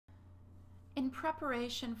In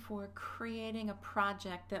preparation for creating a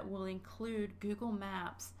project that will include Google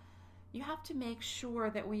Maps, you have to make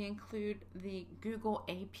sure that we include the Google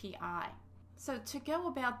API. So to go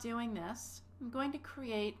about doing this, I'm going to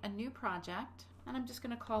create a new project, and I'm just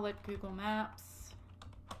going to call it Google Maps.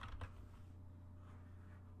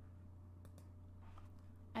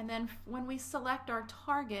 And then when we select our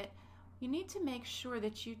target, you need to make sure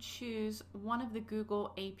that you choose one of the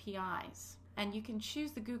Google APIs. And you can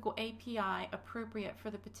choose the Google API appropriate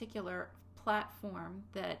for the particular platform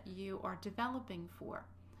that you are developing for.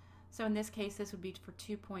 So in this case, this would be for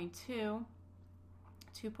 2.2,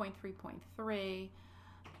 2.3.3,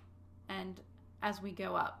 and as we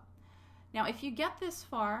go up. Now, if you get this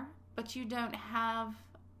far, but you don't have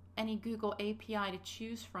any Google API to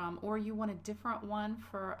choose from, or you want a different one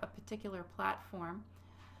for a particular platform,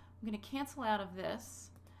 I'm going to cancel out of this.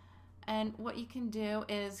 And what you can do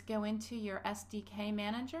is go into your Sdk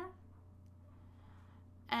Manager.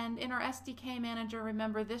 And in our Sdk Manager,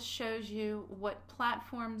 remember, this shows you what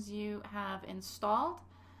platforms you have installed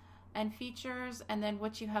and features, and then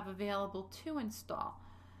what you have available to install.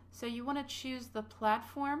 So you want to choose the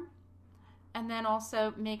platform, and then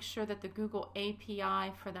also make sure that the Google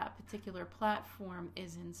API for that particular platform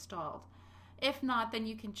is installed. If not, then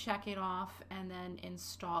you can check it off and then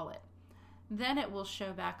install it. Then it will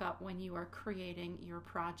show back up when you are creating your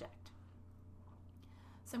project.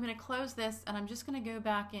 So I'm going to close this, and I'm just going to go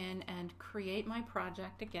back in and create my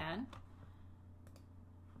project again.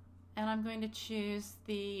 And I'm going to choose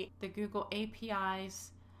the Google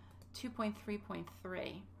APIs 2.3.3.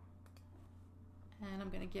 And I'm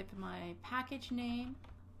going to give my package name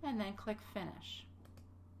and then click Finish.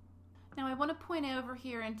 Now I want to point over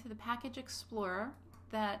here into the Package Explorer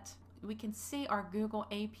that we can see our Google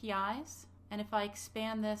APIs. And if I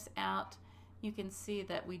expand this out, you can see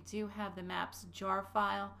that we do have the Maps jar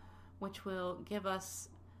file, which will give us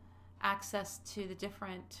access to the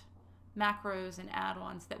different macros and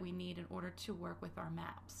add-ons that we need in order to work with our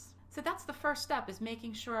maps. So that's the first step, is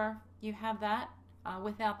making sure you have that.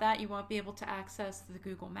 Without that, you won't be able to access the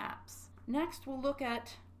Google Maps. Next, we'll look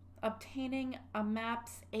at obtaining a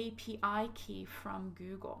Maps API key from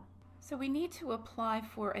Google. So we need to apply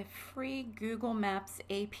for a free Google Maps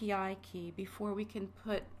API key before we can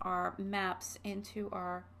put our maps into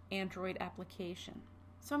our Android application.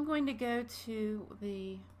 So I'm going to go to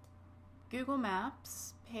the Google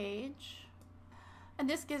Maps page, and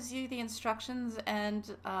this gives you the instructions and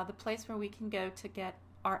the place where we can go to get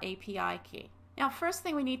our API key. Now, first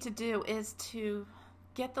thing we need to do is to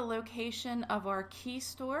get the location of our key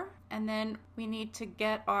store, and then we need to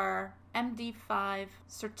get our MD5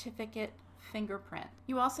 certificate fingerprint.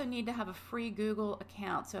 You also need to have a free Google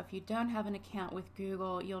account, so if you don't have an account with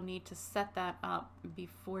Google, you'll need to set that up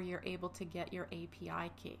before you're able to get your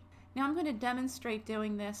API key. Now I'm going to demonstrate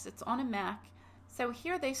doing this. It's on a Mac. So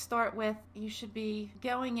here they start with, you should be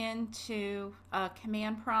going into a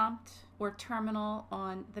command prompt or terminal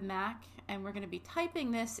on the Mac, and we're going to be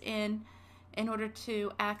typing this in order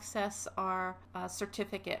to access our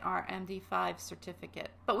certificate, our MD5 certificate.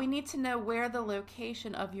 But we need to know where the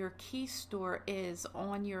location of your key store is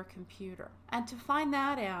on your computer. And to find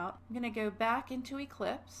that out, I'm going to go back into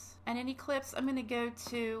Eclipse. And in Eclipse, I'm going to go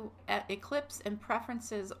to Eclipse and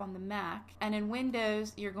Preferences on the Mac. And in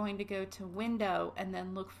Windows, you're going to go to Window and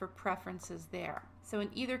then look for Preferences there. So in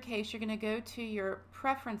either case, you're going to go to your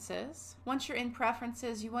Preferences. Once you're in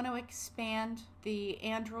Preferences, you want to expand the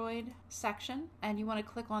Android section, and you want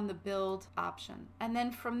to click on the Build option. And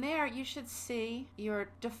then from there, you should see your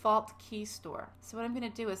default key store. So what I'm going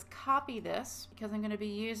to do is copy this, because I'm going to be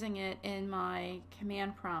using it in my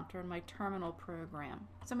command prompt or in my terminal program.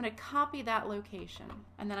 So I'm going to copy that location,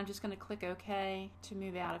 and then I'm just going to click OK to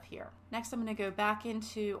move out of here. Next, I'm going to go back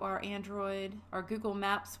into our Android or Google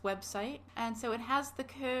Maps website, and so it has the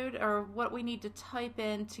code or what we need to type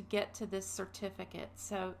in to get to this certificate.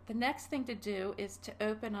 So the next thing to do is to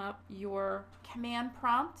open up your command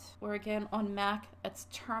prompt, or again on Mac, it's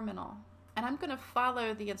terminal. And I'm going to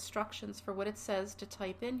follow the instructions for what it says to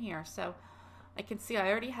type in here. So I can see I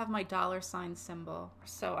already have my $ symbol.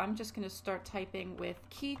 So I'm just going to start typing with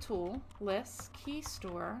key tool, list, key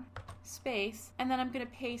store, space, and then I'm going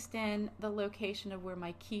to paste in the location of where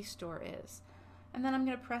my key store is. And then I'm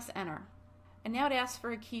going to press enter. And now it asks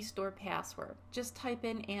for a key store password. Just type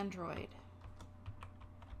in Android.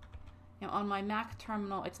 Now on my Mac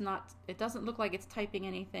terminal, it doesn't look like it's typing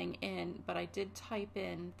anything in, but I did type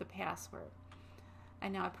in the password.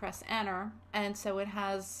 And now I press enter, and so it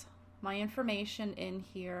has my information in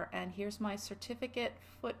here, and here's my certificate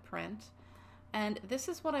footprint. And this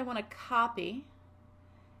is what I want to copy,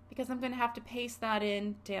 because I'm going to have to paste that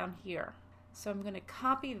in down here. So I'm going to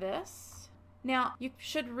copy this. Now you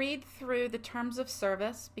should read through the terms of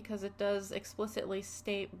service because it does explicitly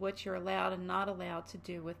state what you're allowed and not allowed to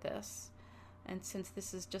do with this. And since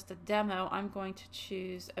this is just a demo, I'm going to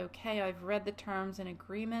choose OK. I've read the terms and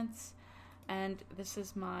agreements, and this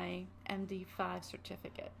is my MD5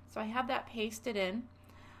 certificate. So I have that pasted in,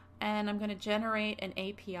 and I'm going to generate an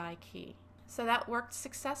API key. So that worked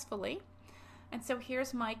successfully. And so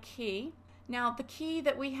here's my key. Now the key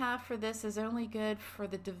that we have for this is only good for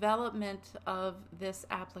the development of this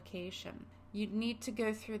application. You need to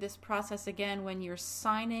go through this process again when you're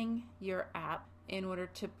signing your app in order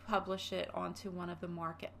to publish it onto one of the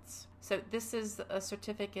markets. So this is a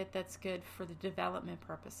certificate that's good for the development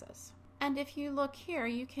purposes. And if you look here,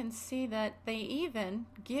 you can see that they even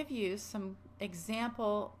give you some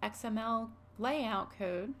example XML layout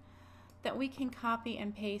code that we can copy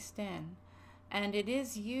and paste in. And it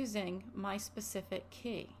is using my specific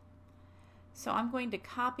key. So I'm going to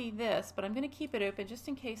copy this, but I'm going to keep it open just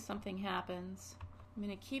in case something happens. I'm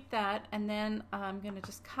going to keep that, and then I'm going to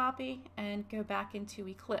just copy and go back into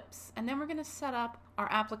Eclipse. And then we're going to set up our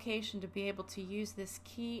application to be able to use this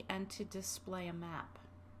key and to display a map.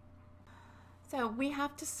 So we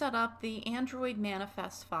have to set up the Android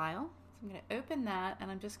manifest file. So I'm going to open that, and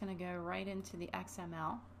I'm just going to go right into the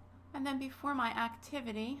XML. And then before my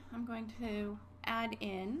activity, I'm going to add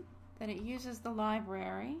in that it uses the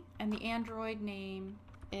library, and the Android name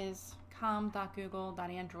is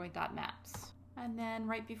com.google.android.maps. And then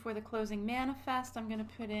right before the closing manifest, I'm going to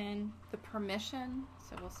put in the permission.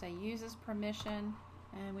 So we'll say uses permission,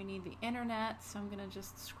 and we need the internet. So I'm going to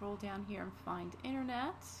just scroll down here and find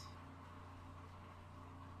internet.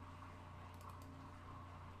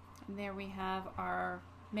 And there we have our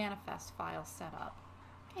manifest file set up.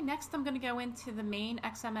 Okay, next I'm going to go into the main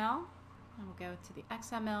XML. And we'll go to the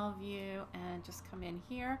XML view and just come in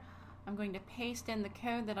here. I'm going to paste in the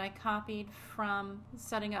code that I copied from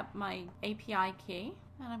setting up my API key.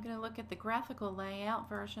 And I'm going to look at the graphical layout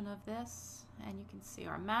version of this. And you can see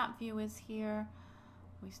our map view is here.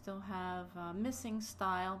 We still have missing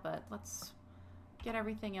style, but let's get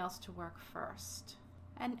everything else to work first.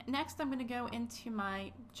 And next I'm going to go into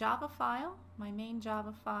my Java file, my main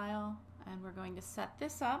Java file, and we're going to set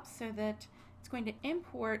this up so that it's going to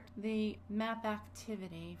import the map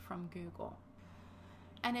activity from Google.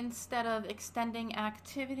 And instead of extending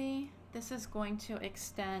activity, this is going to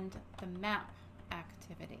extend the map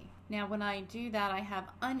activity. Now when I do that, I have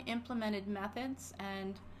unimplemented methods,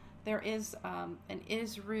 and there is an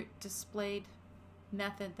isRoute displayed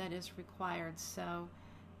method that is required. So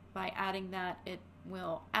by adding that, it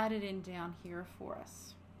will add it in down here for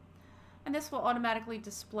us. And this will automatically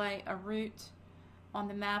display a route on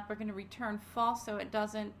the map. We're going to return false so it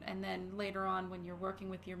doesn't, and then later on when you're working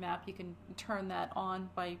with your map, you can turn that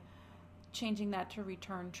on by changing that to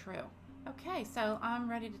return true. Okay, so I'm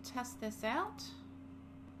ready to test this out.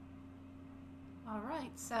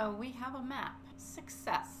 Alright, so we have a map.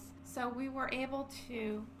 Success. So we were able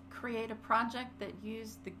to create a project that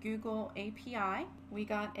used the Google API. We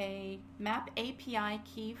got a map API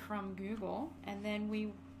key from Google, and then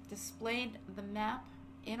we displayed the map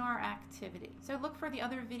in our activity. So look for the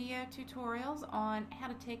other video tutorials on how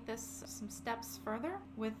to take this some steps further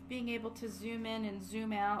with being able to zoom in and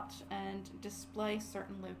zoom out and display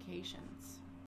certain locations.